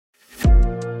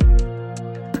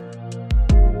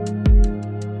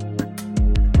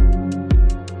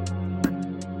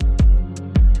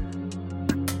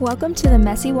Welcome to the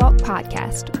Messy Walk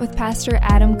podcast with Pastor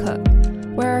Adam Cook,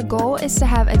 where our goal is to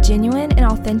have a genuine and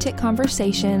authentic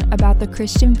conversation about the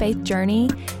Christian faith journey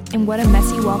and what a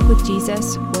messy walk with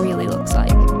Jesus really looks like.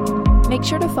 Make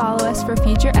sure to follow us for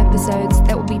future episodes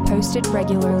that will be posted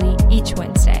regularly each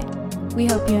Wednesday. We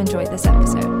hope you enjoyed this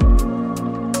episode.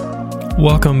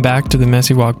 Welcome back to the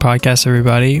Messy Walk podcast,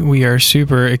 everybody. We are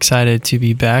super excited to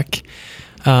be back.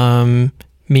 Me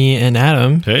and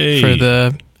Adam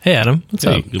Hey, Adam. What's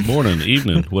up? Good morning,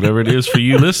 evening, whatever it is for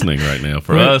you listening right now.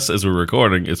 For us, as we're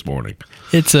recording, it's morning.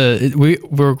 We're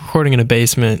recording in a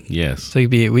basement. Yes. So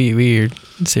we're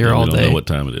here all day. We don't know what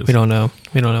time it is. We don't know.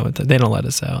 We don't know they don't let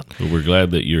us out. But we're glad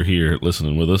that you're here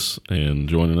listening with us and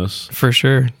joining us. For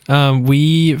sure.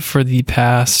 We, for the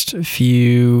past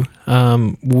few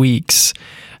weeks,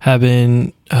 have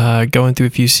been going through a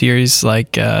few series,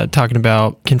 like talking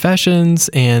about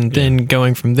confessions, and then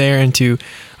going from there into,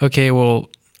 okay, well,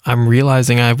 I'm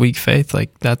realizing I have weak faith.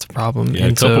 Like, that's a problem. Yeah,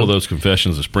 and a couple of those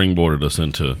confessions have springboarded us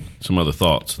into some other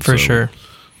thoughts. For sure.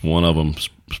 One of them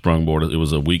sprungboarded. It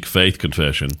was a weak faith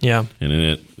confession. Yeah.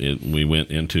 And then we went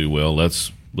into, well,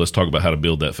 let's talk about how to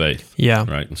build that faith. Yeah.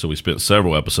 Right. And so we spent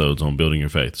several episodes on building your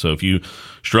faith. So if you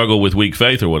struggle with weak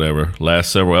faith or whatever,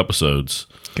 last several episodes,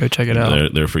 go check it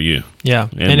out. They're for you. Yeah.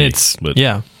 And it's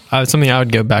something I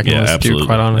would go back and listen to,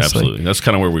 quite honestly. Absolutely. That's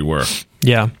kind of where we were.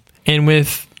 Yeah. And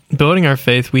with building our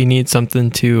faith, we need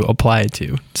something to apply it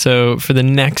to. So for the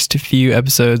next few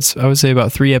episodes, I would say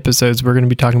about 3 episodes, we're going to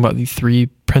be talking about the 3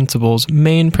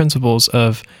 main principles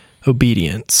of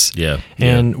obedience. Yeah.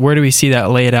 And where do we see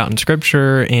that laid out in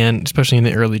Scripture, and especially in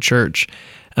the early church?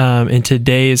 And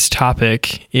today's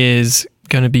topic is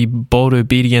going to be bold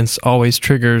obedience always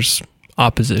triggers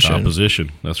opposition.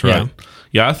 That's right.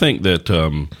 Yeah, I think that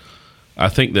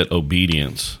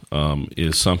obedience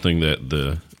is something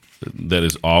that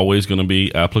is always going to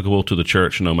be applicable to the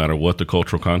church, no matter what the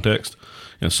cultural context.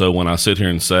 And so when I sit here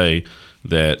and say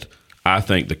that I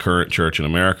think the current church in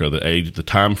America, the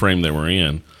time frame that we're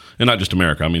in, and not just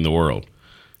America, I mean the world,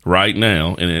 right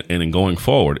now and in going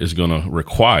forward, is going to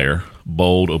require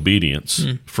bold obedience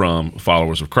from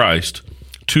followers of Christ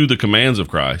to the commands of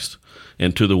Christ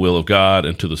and to the will of God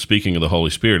and to the speaking of the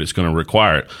Holy Spirit. It's going to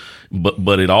require it,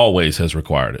 but it always has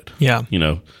required it. Yeah.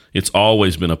 It's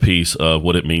always been a piece of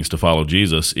what it means to follow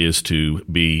Jesus is to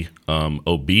be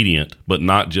obedient, but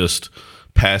not just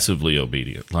passively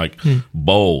obedient, like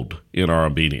bold in our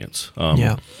obedience.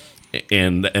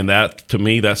 And that, to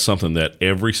me, that's something that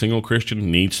every single Christian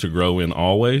needs to grow in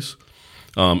always.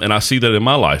 And I see that in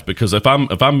my life, because if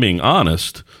I'm being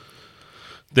honest,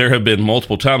 there have been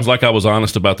multiple times, like I was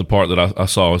honest about the part that I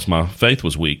saw as my faith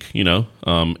was weak,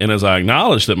 and as I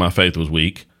acknowledged that my faith was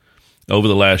weak, over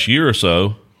the last year or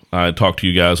so, I had talked to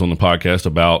you guys on the podcast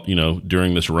about,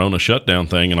 during this Rona shutdown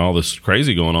thing and all this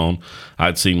crazy going on,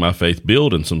 I'd seen my faith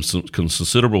build in some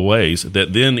considerable ways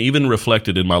that then even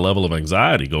reflected in my level of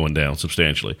anxiety going down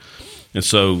substantially. And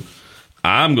so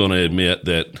I'm going to admit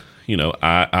that,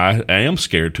 I am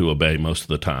scared to obey most of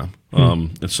the time.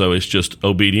 And so it's just,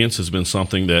 obedience has been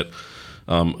something that,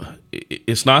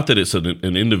 it's not that it's an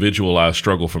individualized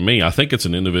struggle for me. I think it's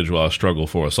an individualized struggle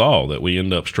for us all, that we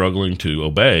end up struggling to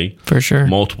obey for sure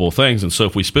multiple things. And so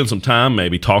if we spend some time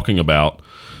maybe talking about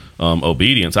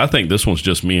obedience, I think this one's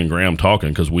just me and Graham talking,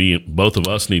 because both of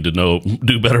us need to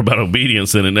do better about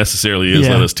obedience than it necessarily is.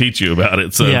 Let us teach you about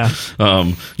it. So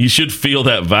you should feel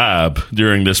that vibe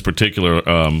during this particular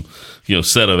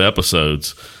set of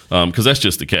episodes, because that's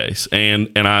just the case. And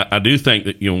I do think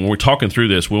that when we're talking through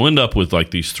this, we'll end up with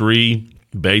like these 3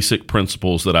 basic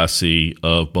principles that I see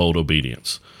of bold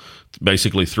obedience.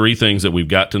 Basically 3 things that we've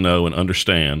got to know and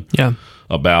understand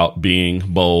about being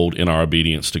bold in our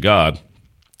obedience to God.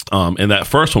 And that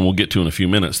first one we'll get to in a few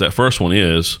minutes. That first one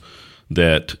is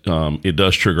that it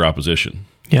does trigger opposition.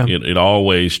 Yeah. It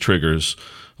always triggers,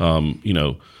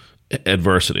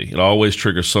 adversity. It always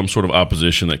triggers some sort of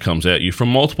opposition that comes at you from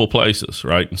multiple places,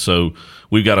 right? And so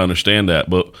we've got to understand that.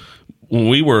 But when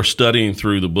we were studying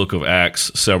through the book of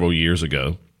Acts several years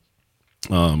ago,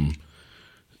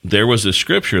 there was a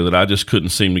scripture that I just couldn't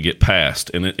seem to get past,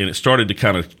 and it started to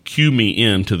kind of cue me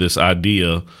into this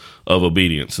idea of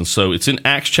obedience. And so it's in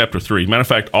Acts chapter 3. Matter of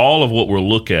fact, all of what we'll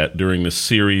look at during this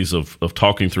series of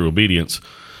talking through obedience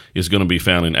is going to be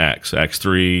found in Acts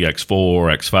 3, Acts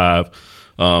 4, Acts 5.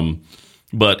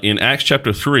 But in Acts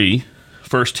chapter 3,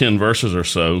 first 10 verses or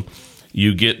so,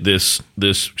 you get this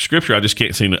scripture. I just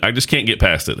can't get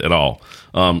past it at all,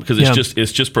 because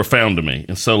it's just profound to me.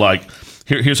 And so, like,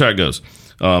 here's how it goes.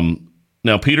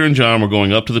 Now Peter and John were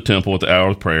going up to the temple at the hour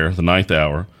of prayer, the 9th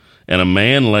hour, and a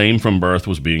man lame from birth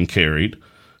was being carried,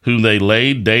 whom they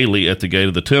laid daily at the gate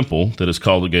of the temple, that is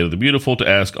called the Gate of the Beautiful, to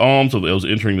ask alms of those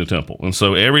entering the temple. And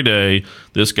so every day,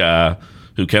 this guy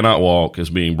who cannot walk is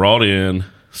being brought in,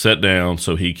 set down,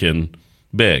 so he can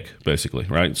beg, basically,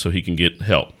 right? So he can get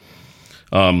help.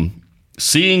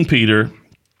 Seeing Peter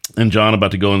and John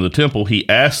about to go into the temple, he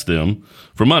asked them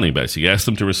for money, basically. He asked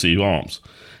them to receive alms.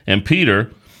 And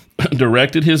Peter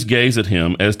directed his gaze at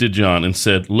him, as did John, and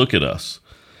said, "Look at us."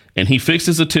 And he fixed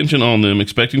his attention on them,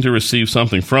 expecting to receive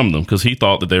something from them, because he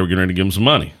thought that they were getting ready to give him some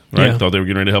money, right? Yeah. Thought they were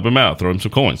getting ready to help him out, throw him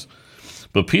some coins.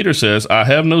 But Peter says, "I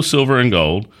have no silver and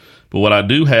gold, but what I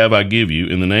do have I give you.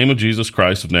 In the name of Jesus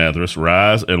Christ of Nazareth,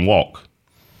 rise and walk."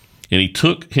 And he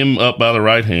took him up by the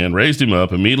right hand, raised him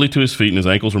up immediately to his feet, and his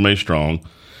ankles were made strong.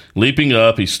 Leaping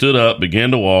up, he stood up,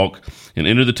 began to walk, and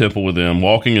entered the temple with them,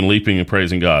 walking and leaping and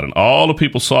praising God. And all the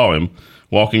people saw him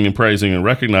walking and praising, and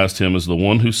recognized him as the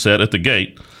one who sat at the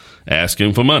gate,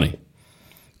 asking for money.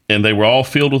 And they were all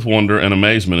filled with wonder and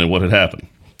amazement at what had happened.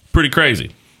 Pretty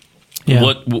crazy.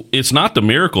 Yeah. It's not the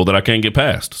miracle that I can't get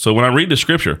past. So when I read the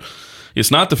scripture,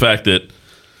 it's not the fact that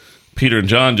Peter and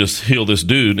John just heal this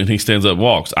dude and he stands up and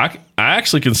walks. I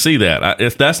actually can see that.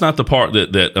 If that's not the part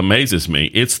that amazes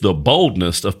me, it's the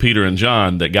boldness of Peter and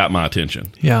John that got my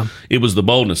attention. Yeah. It was the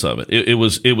boldness of it. It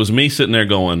was me sitting there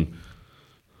going,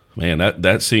 man,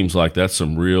 that seems like that's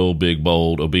some real big,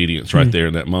 bold obedience right there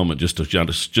in that moment, just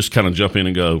kind of jump in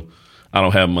and go, I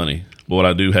don't have money, but what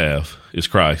I do have is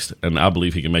Christ, and I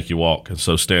believe he can make you walk, and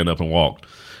so stand up and walk.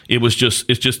 It's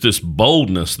just this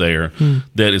boldness there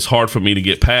that is hard for me to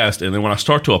get past. And then when I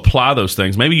start to apply those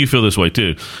things, maybe you feel this way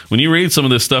too. When you read some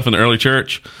of this stuff in the early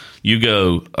church, you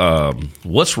go,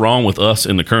 what's wrong with us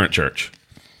in the current church?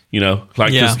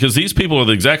 Because these people are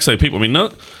the exact same people. I mean,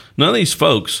 none of these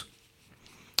folks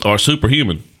are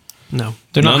superhuman. No,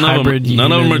 they're not hybrid.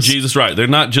 None of them are Jesus, right? They're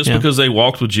not just because they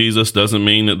walked with Jesus doesn't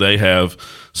mean that they have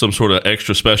some sort of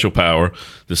extra special power.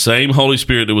 The same Holy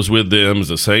Spirit that was with them is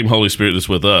the same Holy Spirit that's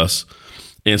with us.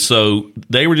 And so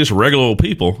they were just regular old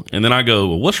people. And then I go,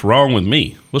 well, what's wrong with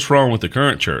me? What's wrong with the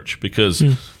current church? Because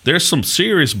there's some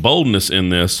serious boldness in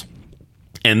this.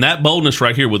 And that boldness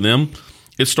right here with them,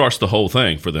 it starts the whole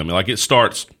thing for them. Like it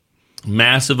starts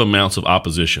massive amounts of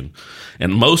opposition.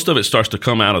 And most of it starts to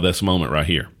come out of this moment right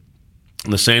here.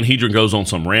 The Sanhedrin goes on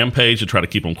some rampage to try to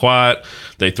keep them quiet.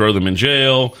 They throw them in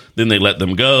jail. Then they let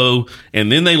them go.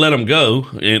 And then they let them go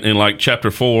in like chapter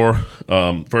 4,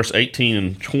 verse 18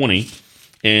 and 20.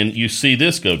 And you see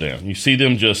this go down. You see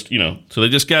them just, so they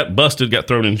just got busted, got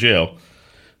thrown in jail.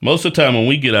 Most of the time when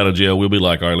we get out of jail, we'll be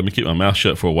like, all right, let me keep my mouth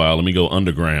shut for a while. Let me go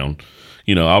underground.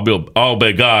 I'll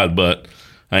obey God, but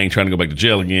I ain't trying to go back to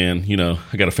jail again.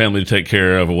 I got a family to take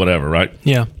care of or whatever, right?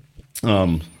 Yeah.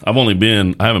 I haven't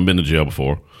been to jail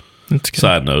before. That's good.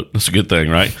 Side note, that's a good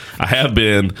thing, right? I have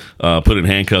been put in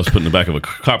handcuffs, put in the back of a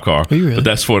cop car, really? But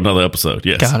that's for another episode.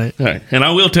 Yes. Got it. All right. And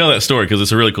I will tell that story because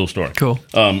it's a really cool story. Cool.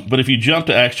 But if you jump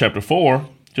to Acts chapter 4,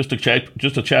 just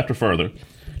a chapter further,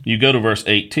 you go to verse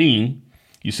 18,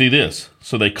 you see this.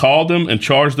 So they called them and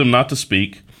charged them not to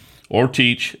speak or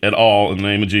teach at all in the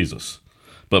name of Jesus.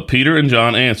 But Peter and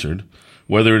John answered,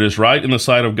 whether it is right in the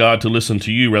sight of God to listen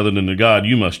to you rather than to God,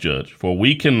 you must judge. For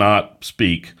we cannot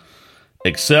speak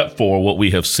except for what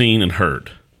we have seen and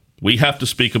heard. We have to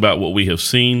speak about what we have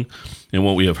seen and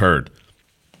what we have heard.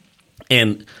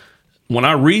 And when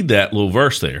I read that little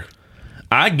verse there,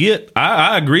 I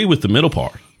agree with the middle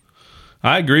part.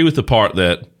 I agree with the part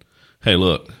that, hey,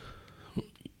 look,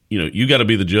 you got to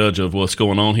be the judge of what's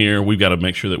going on here. We've got to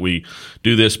make sure that we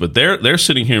do this. But they're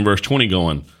sitting here in verse 20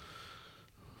 going,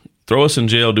 throw us in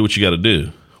jail, do what you got to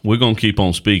do. We're going to keep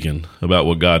on speaking about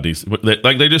what God needs.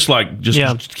 They're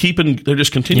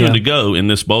just continuing to go in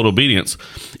this bold obedience.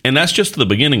 And that's just the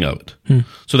beginning of it.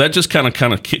 So that just kind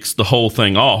of kicks the whole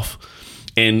thing off.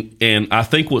 And I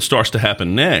think what starts to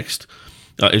happen next,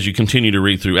 as you continue to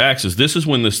read through Acts, is this is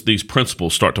when these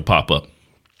principles start to pop up.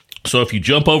 So if you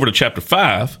jump over to chapter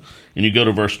 5 and you go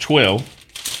to verse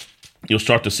 12, you'll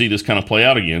start to see this kind of play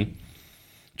out again.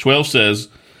 12 says,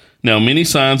 now many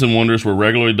signs and wonders were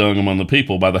regularly done among the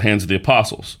people by the hands of the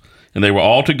apostles. And they were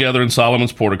all together in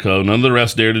Solomon's portico. None of the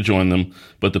rest dared to join them,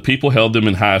 but the people held them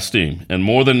in high esteem. And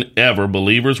more than ever,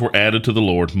 believers were added to the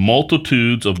Lord,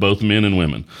 multitudes of both men and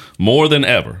women. More than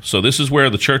ever. So this is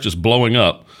where the church is blowing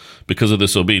up because of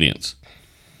this obedience.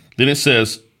 Then it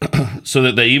says, so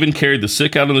that they even carried the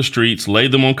sick out in the streets,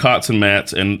 laid them on cots and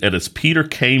mats, and as Peter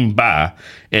came by,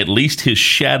 at least his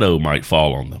shadow might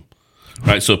fall on them.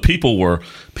 Right? So people were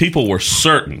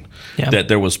certain that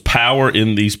there was power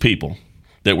in these people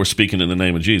that were speaking in the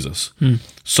name of Jesus.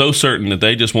 So certain that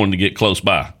they just wanted to get close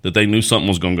by, that they knew something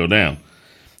was going to go down.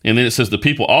 And then it says, the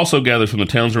people also gathered from the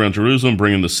towns around Jerusalem,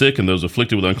 bringing the sick and those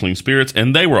afflicted with unclean spirits,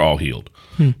 and they were all healed.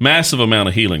 Massive amount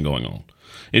of healing going on.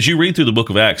 As you read through the book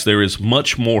of Acts, there is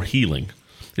much more healing,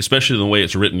 especially in the way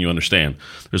it's written, you understand.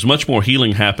 There's much more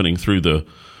healing happening through the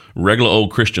regular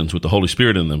old Christians with the Holy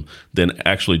Spirit in them than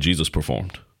actually Jesus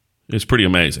performed. It's pretty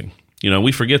amazing.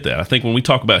 We forget that. I think when we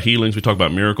talk about healings, we talk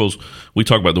about miracles, we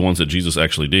talk about the ones that Jesus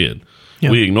actually did. Yeah.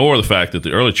 We ignore the fact that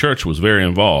the early church was very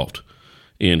involved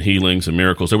in healings and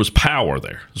miracles. There was power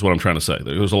there, is what I'm trying to say.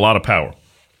 There was a lot of power.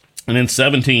 And then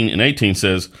 17 and 18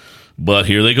 says, but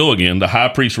here they go again. The high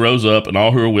priest rose up and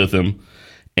all who were with him,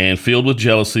 and filled with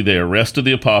jealousy, they arrested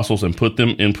the apostles and put them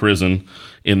in prison,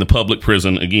 in the public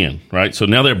prison again, right? So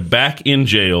now they're back in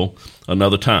jail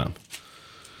another time.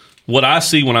 What I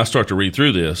see when I start to read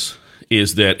through this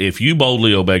is that if you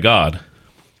boldly obey God,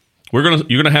 you're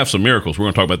gonna have some miracles. We're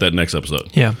gonna talk about that next episode.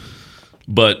 Yeah.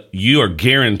 But you are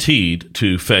guaranteed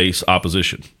to face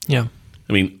opposition. Yeah.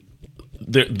 I mean,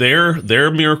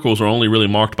 their miracles are only really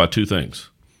marked by two things.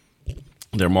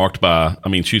 Their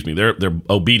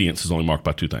obedience is only marked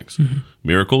by two things: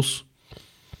 miracles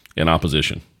and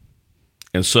opposition.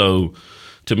 And so,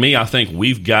 to me, I think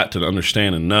we've got to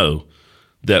understand and know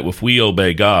that if we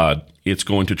obey God, it's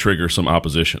going to trigger some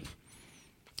opposition.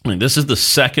 I mean, this is the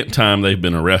second time they've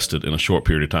been arrested in a short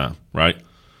period of time, right?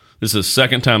 This is the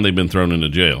second time they've been thrown into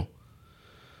jail.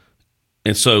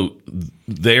 And so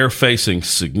they're facing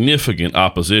significant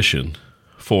opposition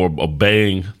for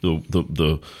obeying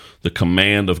the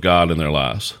command of God in their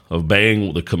lives,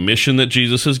 obeying the commission that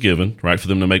Jesus has given, right, for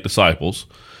them to make disciples,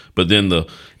 but then the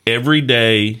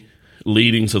everyday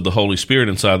leadings of the Holy Spirit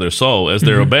inside their soul, as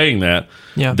they're obeying that,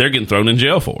 they're getting thrown in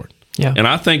jail for it. Yeah. And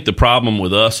I think the problem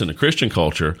with us in the Christian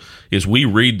culture is we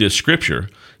read this scripture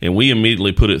and we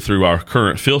immediately put it through our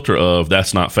current filter of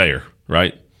that's not fair,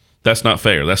 right? That's not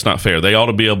fair. That's not fair. They ought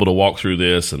to be able to walk through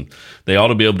this, and they ought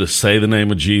to be able to say the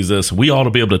name of Jesus. We ought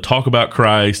to be able to talk about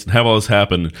Christ and have all this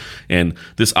happen, and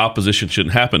this opposition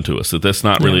shouldn't happen to us, that's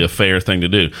not really a fair thing to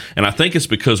do. And I think it's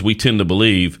because we tend to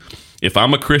believe if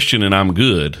I'm a Christian and I'm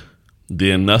good,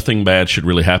 then nothing bad should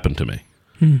really happen to me.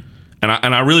 And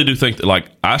I really do think that,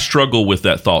 I struggle with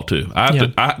that thought too.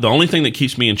 The only thing that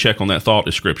keeps me in check on that thought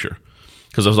is Scripture.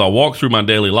 Because as I walk through my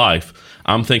daily life,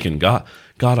 I'm thinking, God,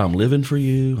 I'm living for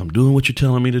you. I'm doing what you're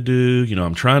telling me to do.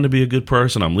 I'm trying to be a good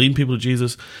person. I'm leading people to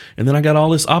Jesus. And then I got all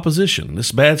this opposition.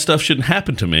 This bad stuff shouldn't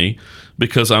happen to me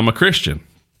because I'm a Christian.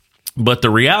 But the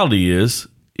reality is,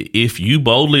 if you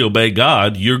boldly obey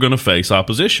God, you're going to face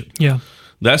opposition. Yeah.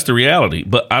 That's the reality.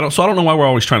 But I don't know why we're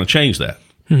always trying to change that.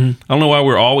 I don't know why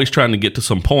we're always trying to get to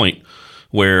some point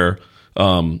where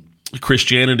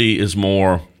Christianity is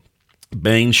more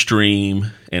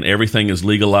mainstream and everything is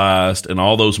legalized and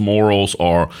all those morals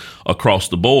are across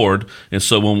the board. And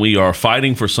so when we are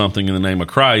fighting for something in the name of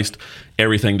Christ,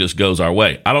 everything just goes our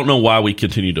way. I don't know why we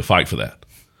continue to fight for that,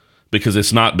 because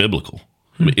it's not biblical.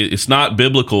 It's not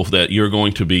biblical that you're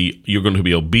going to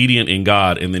be obedient in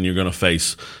God and then you're going to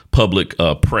face public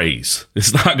praise.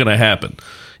 It's not going to happen.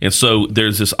 And so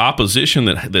there's this opposition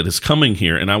that is coming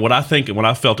here. And what I think and what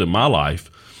I felt in my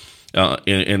life,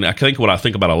 and I think what I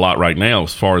think about a lot right now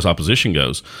as far as opposition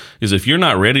goes, is if you're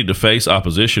not ready to face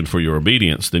opposition for your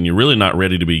obedience, then you're really not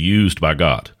ready to be used by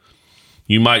God.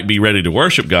 You might be ready to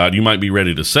worship God. You might be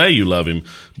ready to say you love Him.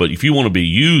 But if you want to be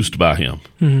used by Him,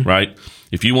 right?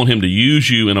 If you want Him to use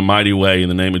you in a mighty way in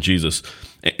the name of Jesus,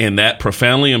 and that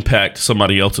profoundly impact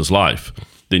somebody else's life,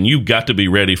 then you've got to be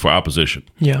ready for opposition.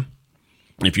 Yeah.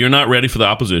 If you're not ready for the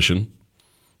opposition,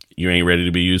 you ain't ready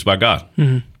to be used by God,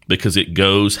 because it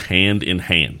goes hand in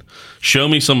hand. Show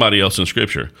me somebody else in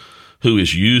Scripture who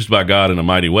is used by God in a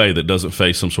mighty way that doesn't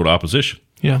face some sort of opposition.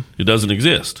 Yeah. It doesn't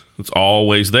exist. It's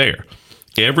always there.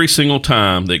 Every single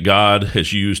time that God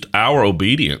has used our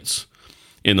obedience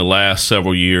in the last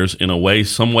several years in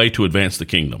some way to advance the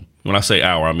kingdom. When I say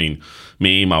our, I mean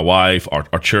me, my wife,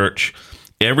 our church.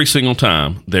 Every single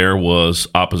time there was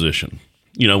opposition.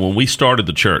 When we started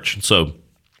the church, so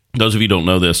those of you who don't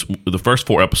know this, the first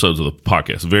 4 episodes of the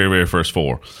podcast, the very, very first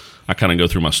 4, I kind of go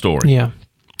through my story. Yeah.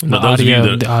 The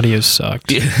audio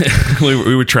sucked. Yeah,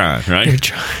 we were trying, right? We were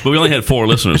trying. But we only had 4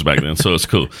 listeners back then, so it's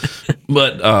cool.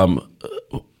 But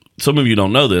some of you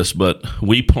don't know this, but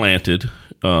we planted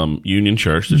Union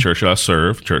Church, the church I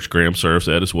serve, church Graham serves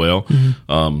at as well,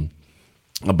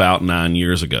 about 9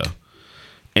 years ago.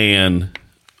 And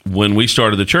when we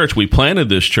started the church, we planted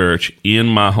this church in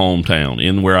my hometown,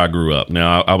 in where I grew up.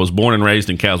 Now, I was born and raised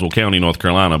in Caswell County, North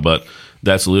Carolina, but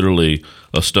That's literally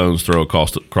a stone's throw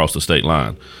across the state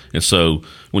line. And so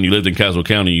when you lived in Caswell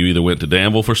County, you either went to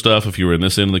Danville for stuff if you were in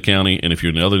this end of the county, and if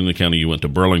you're in the other end of the county, you went to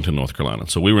Burlington, North Carolina.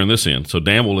 So we were in this end. So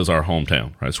Danville is our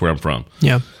hometown, right? That's where I'm from.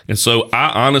 Yeah. And so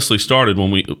I honestly started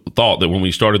when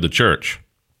we started the church,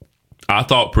 I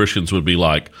thought Christians would be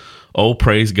like, oh,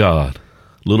 praise God,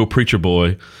 little preacher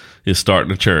boy is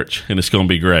starting a church, and it's going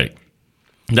to be great.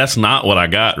 That's not what I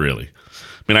got, really.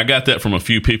 I mean, I got that from a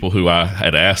few people who I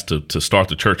had asked to start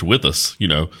the church with us.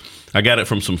 I got it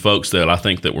from some folks that I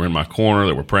think that were in my corner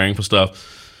that were praying for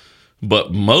stuff.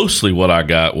 But mostly what I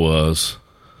got was,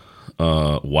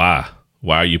 why?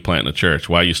 Why are you planting a church?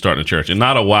 Why are you starting a church? And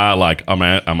not a why like I'm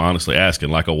honestly asking,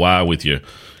 like a why with you,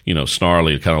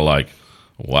 snarly, kind of like,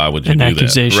 why would you do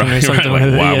that? Right, or something right.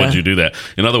 Like, why yeah. would you do that?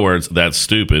 In other words, that's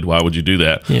stupid. Why would you do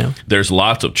that? Yeah. There's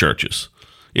lots of churches.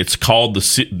 It's called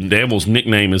Danville's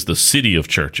nickname is the City of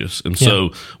Churches, and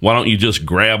so why don't you just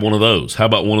grab one of those? How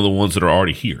about one of the ones that are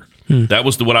already here? That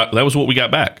was what we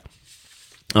got back.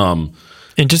 And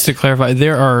just to clarify,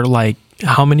 there are like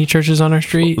how many churches on our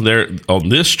street? There on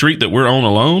this street that we're on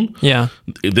alone. Yeah.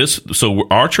 So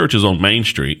our church is on Main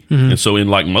Street, and so in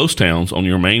like most towns, on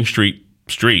your Main Street,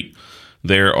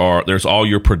 there's all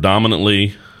your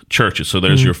predominantly churches. So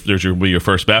there's your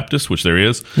First Baptist, which there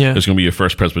is. Yeah. There's going to be your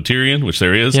First Presbyterian, which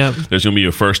there is. Yep. There's going to be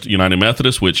your First United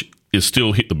Methodist, which is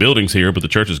still the building's here, but the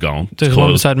church is gone. There's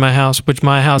one beside my house, which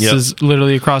my house is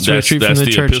literally across the street from the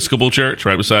church. That's the Episcopal Church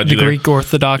right beside you the there. Greek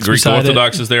Orthodox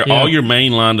is there. Yeah. All your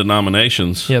mainline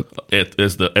denominations, Yep.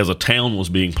 as a town was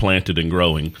being planted and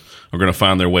growing, are going to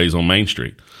find their ways on Main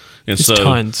Street. And There's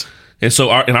tons. And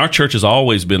so our church has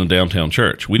always been a downtown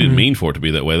church. We didn't mean for it to be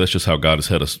that way. That's just how God has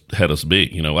had us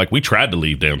be. Like we tried to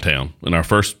leave downtown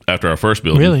after our first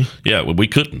building. Really? Yeah, we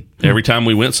couldn't. Every time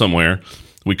we went somewhere,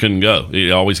 we couldn't go.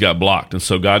 It always got blocked. And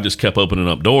so God just kept opening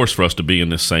up doors for us to be in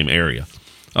this same area.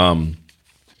 And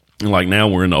like now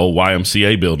we're in the old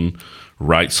YMCA building,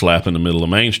 right slap in the middle of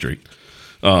Main Street.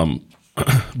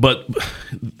 But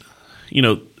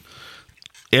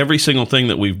every single thing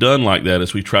that we've done like that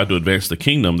as we tried to advance the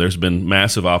kingdom, there's been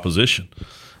massive opposition.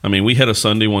 I mean, we had a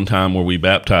Sunday one time where we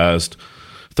baptized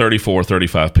 34,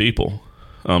 35 people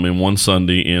in one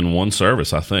Sunday in one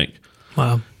service, I think.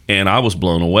 Wow. And I was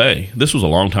blown away. This was a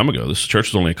long time ago. This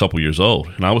church was only a couple years old.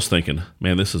 And I was thinking,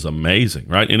 man, this is amazing,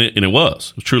 right? And it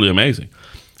was. It was truly amazing.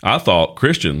 I thought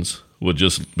Christians would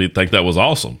just think that was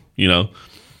awesome,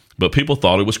 But people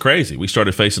thought it was crazy. We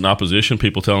started facing opposition,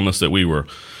 people telling us that we were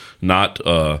not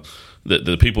that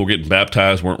the people getting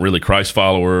baptized weren't really Christ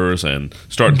followers, and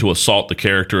starting to assault the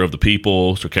character of the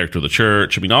people, the character of the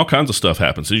church. I mean, all kinds of stuff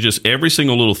happens. So just every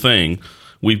single little thing,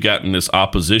 we've gotten this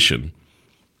opposition.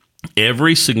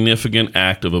 Every significant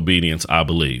act of obedience, I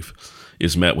believe,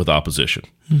 is met with opposition.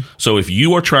 So if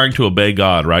you are trying to obey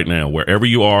God right now, wherever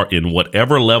you are, in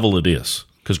whatever level it is,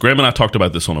 because Graham and I talked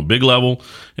about this on a big level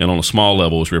and on a small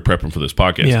level as we were prepping for this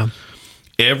podcast. Yeah.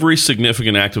 Every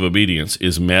significant act of obedience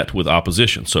is met with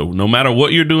opposition. So no matter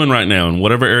what you're doing right now, in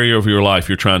whatever area of your life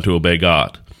you're trying to obey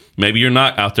God, maybe you're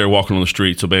not out there walking on the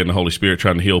streets obeying the Holy Spirit,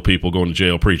 trying to heal people, going to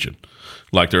jail preaching,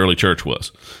 like the early church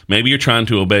was. Maybe you're trying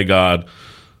to obey God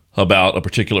about a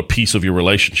particular piece of your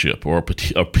relationship, or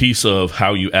a piece of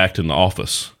how you act in the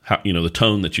office, the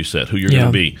tone that you set, who you're going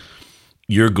to be.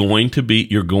 You're going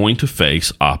to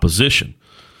face opposition.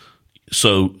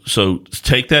 So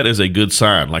take that as a good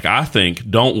sign. Like, I think,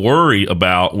 don't worry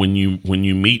about when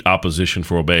you meet opposition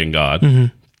for obeying God.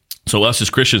 Mm-hmm. So us as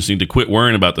Christians need to quit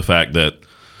worrying about the fact that,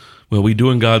 well, we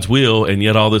doing God's will and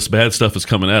yet all this bad stuff is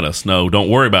coming at us. No, don't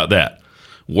worry about that.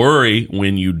 Worry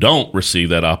when you don't receive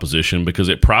that opposition, because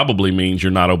it probably means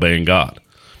you're not obeying God.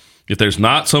 If there's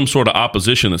not some sort of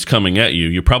opposition that's coming at you,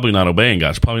 you're probably not obeying God.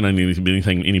 It's probably not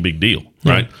any big deal,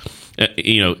 right?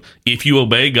 If you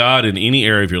obey God in any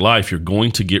area of your life, you're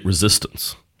going to get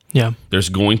resistance. Yeah. There's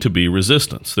going to be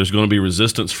resistance. There's going to be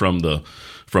resistance from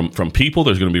people.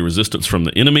 There's going to be resistance from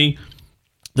the enemy.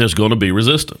 There's going to be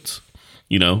resistance.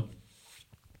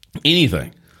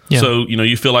 Anything. Yeah. So,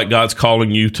 you feel like God's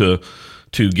calling you to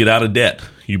get out of debt.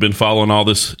 You've been following all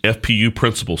this FPU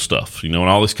principle stuff, and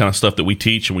all this kind of stuff that we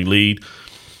teach and we lead.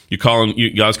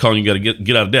 God's calling you got to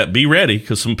get out of debt. Be ready,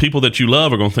 because some people that you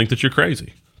love are going to think that you're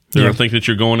crazy. They're going to think that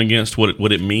you're going against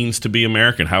what it means to be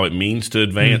American, how it means to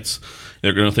advance.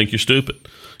 They're going to think you're stupid.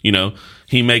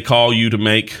 He may call you to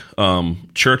make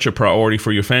church a priority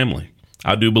for your family.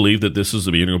 I do believe that this is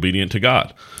being obedient to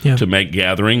God, to make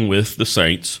gathering with the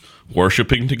saints,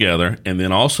 worshiping together, and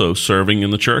then also serving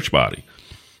in the church body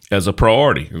as a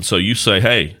priority. And so you say,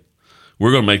 hey,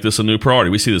 we're going to make this a new priority.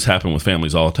 We see this happen with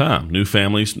families all the time. New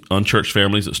families, unchurched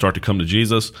families that start to come to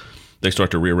Jesus. They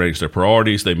start to rearrange their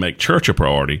priorities. They make church a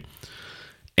priority.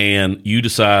 And you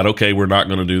decide, okay, we're not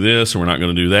going to do this, or we're not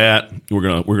going to do that. We're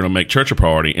going to make church a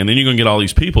priority. And then you're going to get all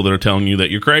these people that are telling you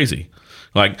that you're crazy.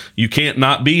 Like, you can't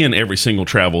not be in every single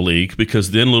travel league,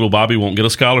 because then little Bobby won't get a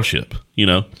scholarship.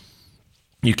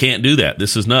 You can't do that.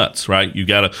 This is nuts, right?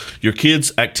 Your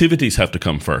kids' activities have to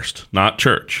come first, not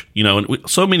church. And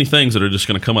so many things that are just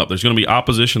going to come up. There's going to be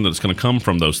opposition that's going to come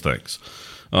from those things.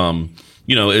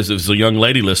 As a young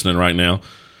lady listening right now,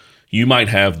 you might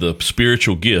have the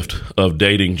spiritual gift of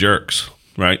dating jerks,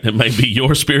 right? It may be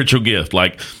your spiritual gift.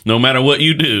 Like, no matter what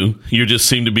you do, you just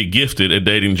seem to be gifted at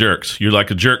dating jerks. You're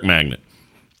like a jerk magnet.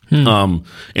 And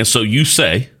so you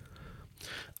say,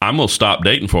 I'm going to stop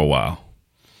dating for a while.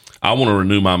 I want to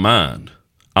renew my mind.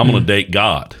 I'm going to date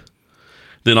God.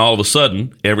 Then all of a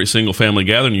sudden, every single family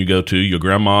gathering you go to, your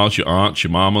grandmas, your aunts,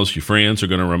 your mamas, your friends are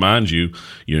going to remind you,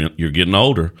 you're getting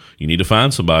older. You need to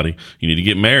find somebody. You need to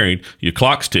get married. Your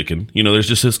clock's ticking. There's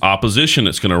just this opposition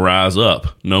that's going to rise up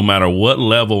no matter what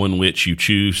level in which you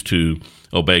choose to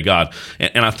obey God.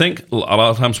 And I think a lot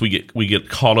of times we get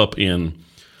caught up in,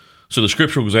 so the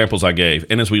scriptural examples I gave,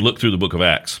 and as we look through the book of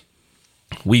Acts,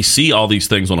 we see all these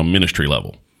things on a ministry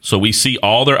level. So we see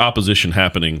all their opposition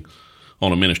happening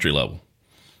on a ministry level.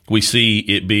 We see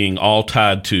it being all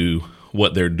tied to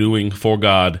what they're doing for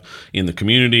God in the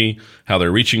community, how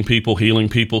they're reaching people, healing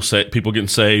people, people getting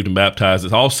saved and baptized.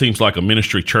 It all seems like a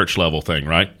ministry church level thing,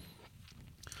 right?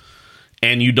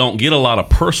 And you don't get a lot of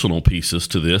personal pieces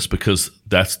to this, because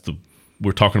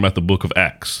we're talking about the book of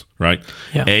Acts, right?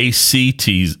 Yeah.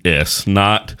 ACTS,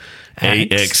 not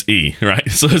AXE, right?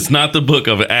 So it's not the book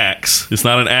of Acts. It's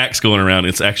not an axe going around.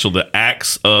 It's actually the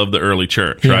acts of the early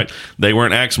church, right? They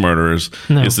weren't axe murderers.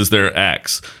 No. This is their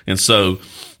acts. And so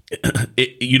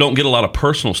you don't get a lot of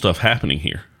personal stuff happening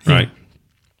here, right?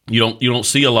 You don't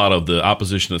see a lot of the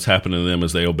opposition that's happening to them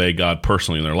as they obey God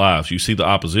personally in their lives. You see the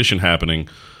opposition happening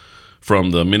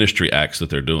from the ministry acts that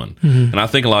they're doing. And I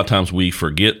think a lot of times we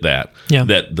forget that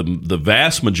the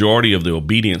vast majority of the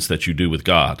obedience that you do with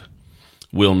God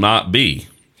will not be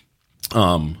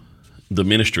the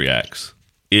ministry acts.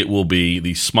 It will be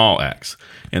these small acts.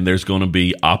 And there's going to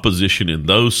be opposition in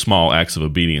those small acts of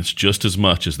obedience just as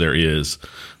much as there is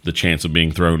the chance of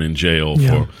being thrown in jail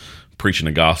for preaching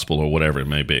the gospel or whatever it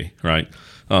may be, right?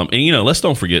 And, let's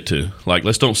don't forget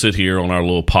let's don't sit here on our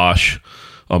little posh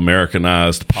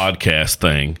Americanized podcast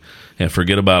thing and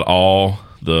forget about all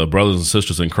the brothers and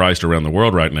sisters in Christ around the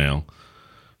world right now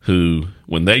who,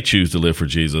 when they choose to live for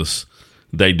Jesus,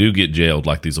 they do get jailed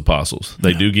like these apostles.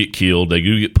 They do get killed. They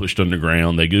do get pushed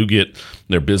underground. They do get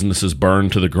their businesses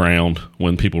burned to the ground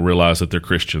when people realize that they're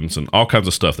Christians, and all kinds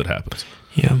of stuff that happens.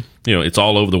 Yeah. It's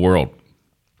all over the world.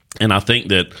 And I think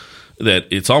that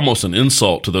it's almost an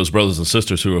insult to those brothers and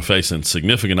sisters who are facing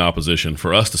significant opposition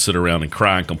for us to sit around and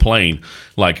cry and complain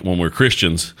like when we're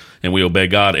Christians and we obey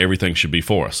God, everything should be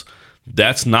for us.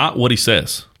 That's not what he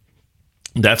says.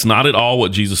 That's not at all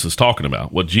what Jesus is talking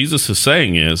about. What Jesus is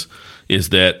saying is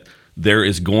that there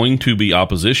is going to be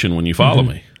opposition when you follow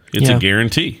me. It's a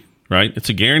guarantee, right? It's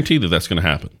a guarantee that that's going to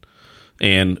happen.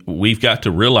 And we've got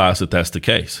to realize that that's the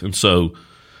case. And so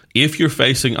if you're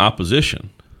facing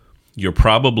opposition, you're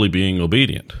probably being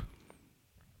obedient.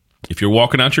 If you're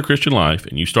walking out your Christian life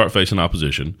and you start facing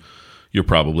opposition, you're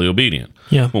probably obedient.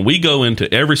 Yeah. When we go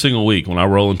into every single week, when I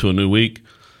roll into a new week,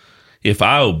 if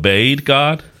I obeyed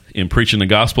God in preaching the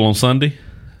gospel on Sunday,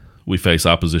 we face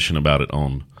opposition about it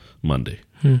on Monday,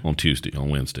 on Tuesday, on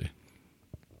Wednesday,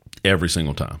 every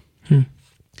single time.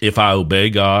 If I obey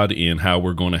God in how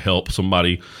we're going to help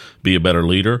somebody be a better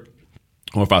leader,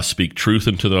 or if I speak truth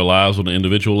into their lives on an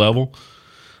individual level,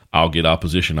 I'll get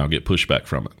opposition. I'll get pushback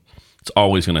from it. It's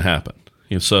always going to happen.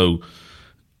 And so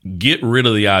get rid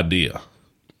of the idea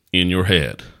in your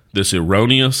head, this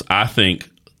erroneous, I think,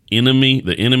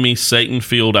 the enemy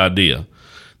Satan-filled idea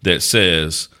that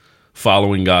says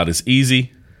following God is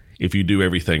easy. If you do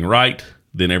everything right,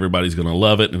 then everybody's going to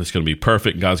love it and it's going to be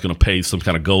perfect. God's going to pave some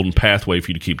kind of golden pathway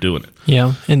for you to keep doing it.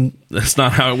 Yeah, and that's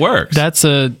not how it works. That's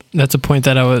a point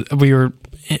that we were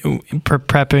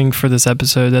prepping for this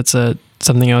episode. That's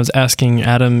something I was asking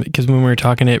Adam, because when we were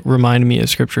talking, it reminded me of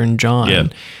scripture in John. Yeah.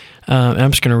 And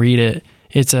I'm just going to read it.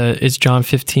 It's John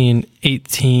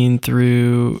 15:18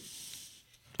 through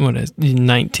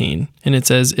 19, and it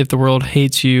says, "If the world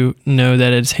hates you, know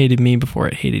that it has hated me before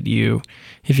it hated you.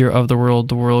 If you're of the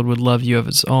world would love you of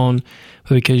its own.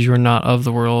 But because you are not of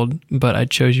the world, but I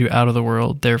chose you out of the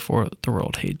world, therefore the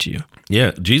world hates you."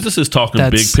 Yeah, Jesus is talking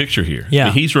big picture here.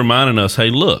 Yeah. He's reminding us, hey,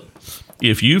 look,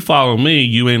 if you follow me,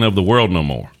 you ain't of the world no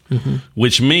more,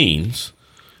 which means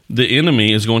the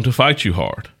enemy is going to fight you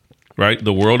hard. right?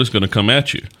 The world is going to come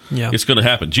at you. Yeah. It's going to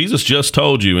happen. Jesus just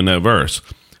told you in that verse,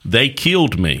 they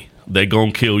killed me. They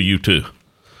going to kill you too.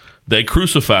 They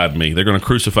crucified me. They're going to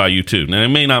crucify you too. Now, it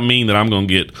may not mean that I'm going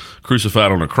to get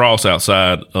crucified on a cross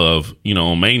outside of,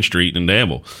 on Main Street in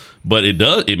Danville, but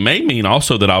it may mean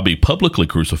also that I'll be publicly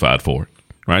crucified for it,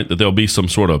 right? That there'll be some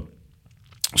sort of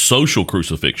social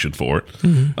crucifixion for it.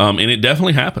 Mm-hmm. And it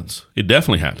definitely happens. It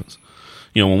definitely happens.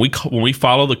 When we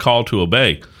follow the call to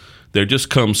obey, there just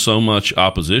comes so much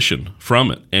opposition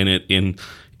from it.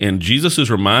 And Jesus is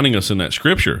reminding us in that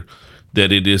scripture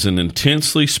that it is an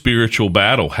intensely spiritual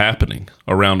battle happening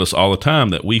around us all the time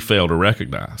that we fail to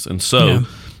recognize. And so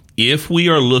if we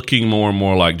are looking more and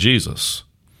more like Jesus,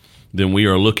 then we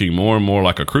are looking more and more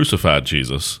like a crucified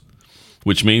Jesus,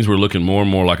 which means we're looking more and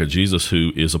more like a Jesus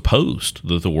who is opposed,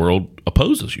 that the world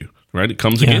opposes you, right? It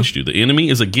comes against you. The enemy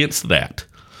is against that.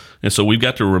 And so we've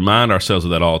got to remind ourselves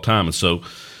of that all the time. And so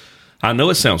I know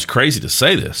it sounds crazy to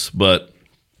say this, but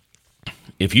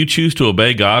if you choose to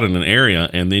obey God in an area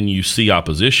and then you see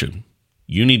opposition,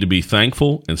 you need to be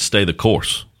thankful and stay the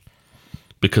course,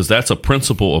 because that's a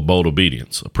principle of bold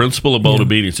obedience. A principle of bold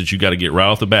obedience that you got to get right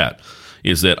off the bat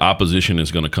is that opposition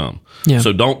is going to come. Yeah.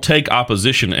 So don't take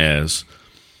opposition as,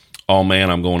 oh man,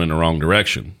 I'm going in the wrong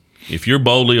direction. If you're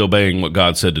boldly obeying what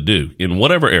God said to do in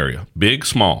whatever area, big,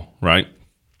 small, right?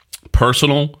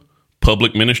 Personal,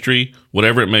 public ministry,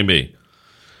 whatever it may be,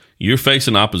 you're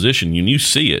facing opposition and you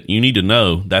see it, you need to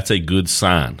know that's a good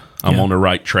sign. I'm on the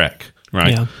right track,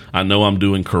 right? Yeah. I know I'm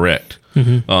doing correct.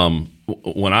 Mm-hmm.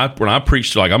 When I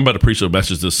preach, like I'm about to preach a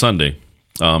message this Sunday,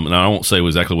 and I won't say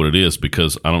exactly what it is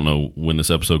because I don't know when this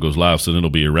episode goes live, so then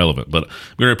it'll be irrelevant. But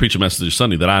I'm going to preach a message this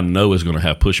Sunday that I know is going to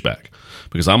have pushback,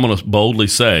 because I'm going to boldly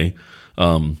say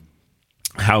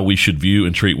how we should view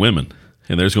and treat women.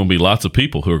 And there's going to be lots of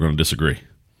people who are going to disagree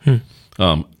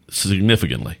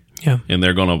significantly. Yeah. And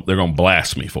they're gonna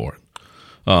blast me for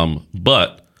it.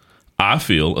 But I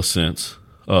feel a sense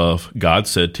of God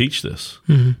said teach this.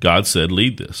 Mm-hmm. God said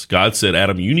lead this. God said,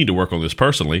 Adam, you need to work on this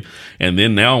personally, and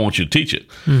then now I want you to teach it.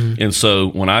 Mm-hmm. And so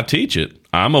when I teach it,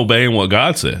 I'm obeying what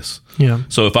God says. Yeah.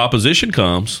 So if opposition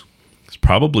comes, it's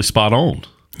probably spot on,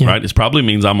 right? It probably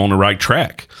means I'm on the right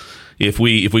track. If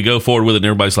we go forward with it and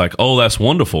everybody's like, oh, that's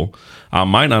wonderful, I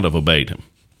might not have obeyed him.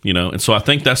 And so I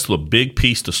think that's the big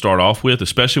piece to start off with,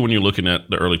 especially when you're looking at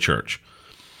the early church.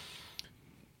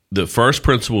 The first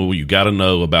principle you got to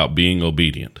know about being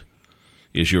obedient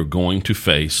is you're going to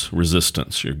face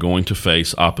resistance. You're going to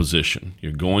face opposition.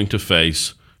 You're going to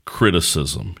face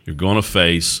criticism. You're going to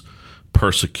face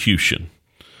persecution.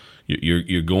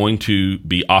 You're going to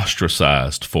be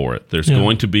ostracized for it. There's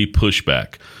going to be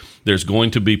pushback. There's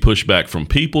going to be pushback from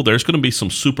people. There's going to be some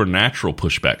supernatural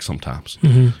pushback sometimes.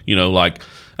 Mm-hmm. Like,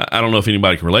 I don't know if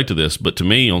anybody can relate to this, but to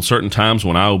me, on certain times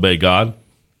when I obey God,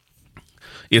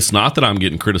 it's not that I'm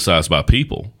getting criticized by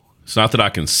people. It's not that I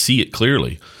can see it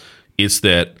clearly. It's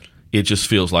that it just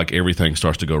feels like everything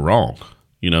starts to go wrong.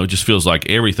 It just feels like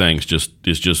everything's just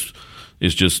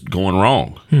going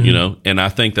wrong. Mm-hmm. And I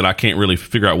think that I can't really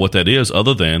figure out what that is,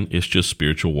 other than it's just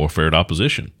spiritual warfare and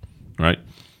opposition, right?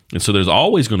 And so there's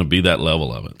always going to be that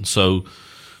level of it. And so,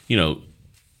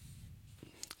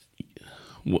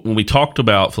 when we talked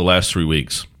about for the last 3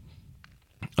 weeks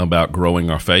about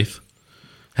growing our faith,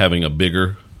 having a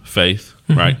bigger faith,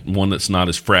 mm-hmm. right? One that's not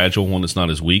as fragile, one that's not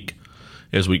as weak.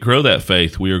 As we grow that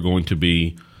faith, we're going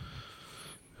to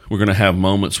have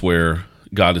moments where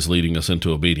God is leading us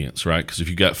into obedience, right? Because if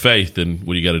you got faith, then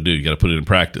what do you got to do? You got to put it in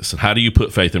practice. And how do you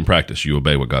put faith in practice? You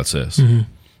obey what God says.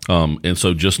 Mm-hmm. And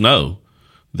so just know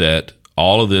that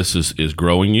all of this is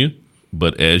growing you,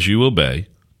 but as you obey,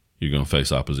 you're going to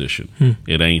face opposition.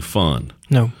 It ain't fun.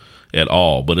 No. At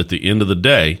all. But at the end of the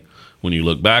day, when you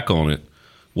look back on it,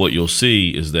 what you'll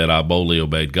see is that I boldly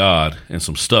obeyed God, and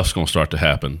some stuff's going to start to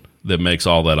happen that makes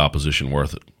all that opposition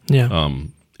worth it. Yeah.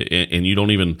 And you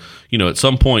don't even, at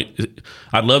some point,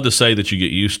 I'd love to say that you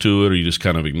get used to it or you just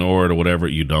kind of ignore it or whatever.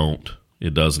 You don't.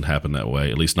 It doesn't happen that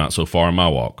way, at least not so far in my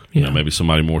walk. Maybe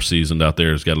somebody more seasoned out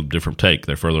there has got a different take.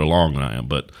 They're further along than I am.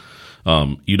 But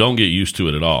you don't get used to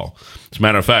it at all. As a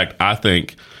matter of fact, I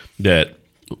think that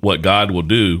what God will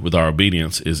do with our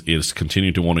obedience is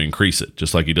continue to want to increase it,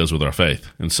 just like he does with our faith.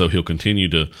 And so he'll continue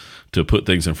to put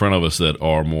things in front of us that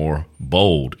are more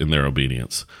bold in their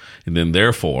obedience. And then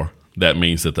therefore, that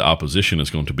means that the opposition is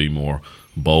going to be more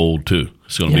bold too.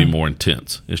 It's going to be more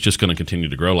intense. It's just going to continue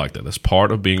to grow like that. That's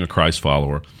part of being a Christ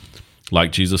follower,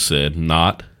 like Jesus said,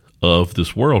 not of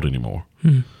this world anymore.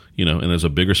 And there's a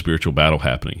bigger spiritual battle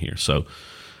happening here. So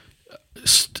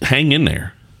hang in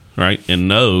there, right? And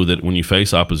know that when you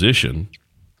face opposition,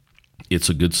 it's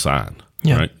a good sign,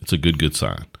 right? It's a good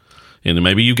sign. And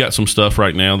maybe you've got some stuff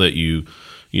right now that you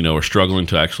are struggling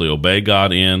to actually obey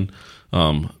God in.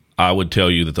 I would tell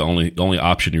you that the only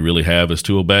option you really have is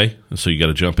to obey, and so you got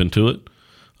to jump into it,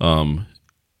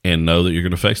 and know that you're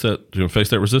going to face that. You're going to face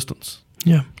that resistance.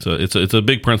 Yeah. So it's a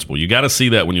big principle. You got to see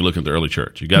that when you look at the early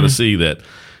church. You got to see that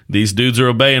these dudes are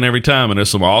obeying every time, and there's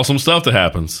some awesome stuff that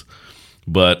happens,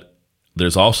 but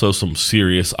there's also some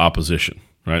serious opposition.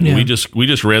 Right? Yeah. We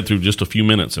just read through just a few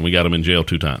minutes, and we got them in jail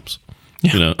 2 times.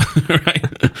 Yeah. Right?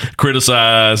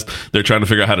 Criticized. They're trying to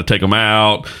figure out how to take them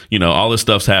out. All this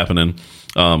stuff's happening,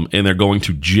 and they're going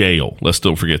to jail. Let's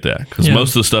don't forget that, because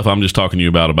most of the stuff I'm just talking to you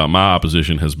about my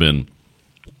opposition has been,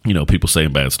 people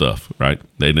saying bad stuff. Right?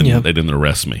 They didn't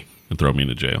arrest me and throw me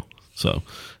into jail. So,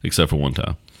 except for one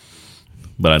time,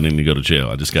 but I didn't need to go to jail.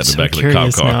 I just got in the back of the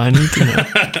cop car. Now. I need to know.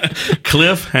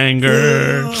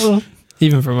 Cliffhanger.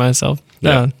 Even for myself.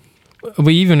 Yeah.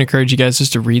 We even encourage you guys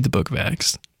just to read the book of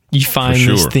Acts. You find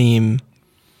this theme.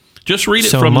 Just read it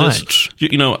so from much. this.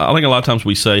 I think a lot of times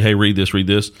we say, hey, read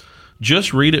this.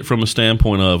 Just read it from a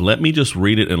standpoint of, let me just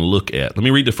read it and look at. Let me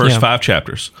read the first 5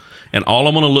 chapters. And all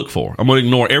I'm going to look for, I'm going to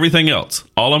ignore everything else.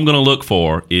 All I'm going to look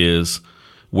for is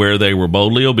where they were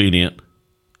boldly obedient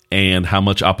and how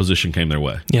much opposition came their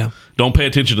way. Yeah. Don't pay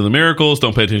attention to the miracles.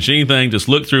 Don't pay attention to anything. Just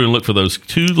look through and look for those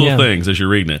 2 little things as you're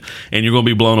reading it. And you're going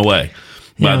to be blown away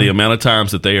by the amount of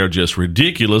times that they are just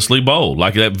ridiculously bold.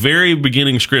 Like that very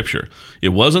beginning scripture. It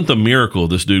wasn't the miracle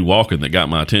of this dude walking that got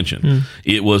my attention.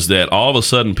 It was that all of a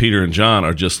sudden Peter and John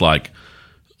are just like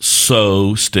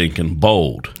so stinking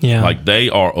bold. Yeah. Like they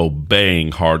are obeying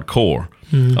hardcore.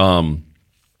 And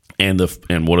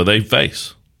what do they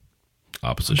face?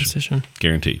 Opposition.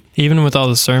 Guaranteed. Even with all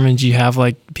the sermons, you have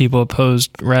like people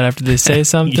opposed right after they say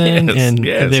something,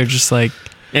 they're just like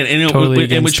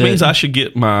and which means I should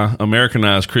get my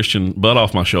Americanized Christian butt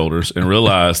off my shoulders and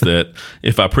realize that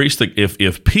if I preach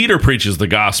if Peter preaches the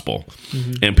gospel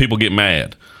and people get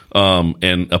mad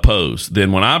and oppose,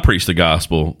 then when I preach the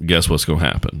gospel, guess what's going to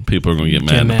happen? People are going to get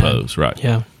mad and oppose. Right.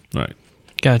 Yeah. Right.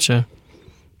 Gotcha.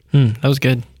 That was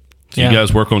good. So you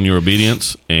guys work on your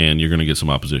obedience, and you're going to get some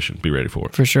opposition. Be ready for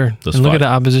it. For sure. Let's and look fight. at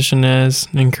the opposition as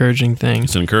an encouraging thing.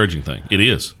 It's an encouraging thing. It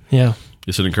is. Yeah.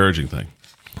 It's an encouraging thing.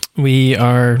 We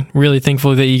are really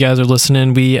thankful that you guys are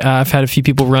listening. I've had a few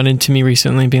people run into me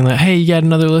recently being like, hey, you got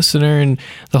another listener, and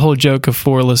the whole joke of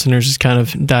 4 listeners has kind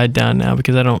of died down now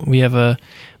because we have a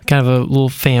kind of a little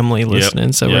family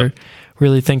listening. So we're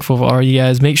really thankful for all you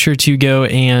guys. Make sure to go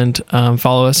and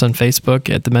follow us on Facebook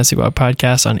at the Messy Walk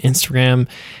Podcast. On Instagram,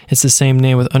 it's the same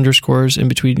name with underscores in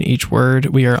between each word.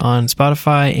 We are on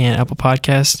Spotify and Apple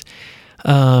Podcast.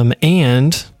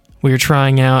 And we are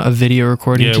trying out a video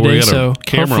recording today. We got a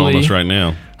camera on us right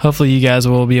now. Hopefully you guys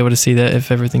will be able to see that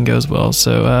if everything goes well.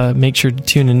 So make sure to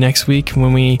tune in next week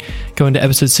when we go into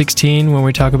episode 16, when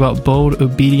we talk about bold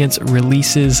obedience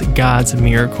releases God's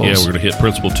miracles. Yeah, we're going to hit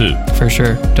principle 2. For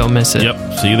sure. Don't miss it.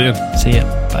 Yep. See you then. See ya.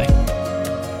 Bye.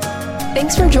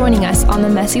 Thanks for joining us on the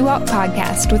Messy Walk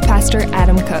Podcast with Pastor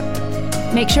Adam Cook.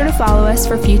 Make sure to follow us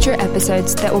for future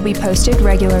episodes that will be posted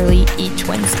regularly each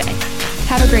Wednesday.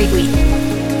 Have a great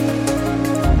week.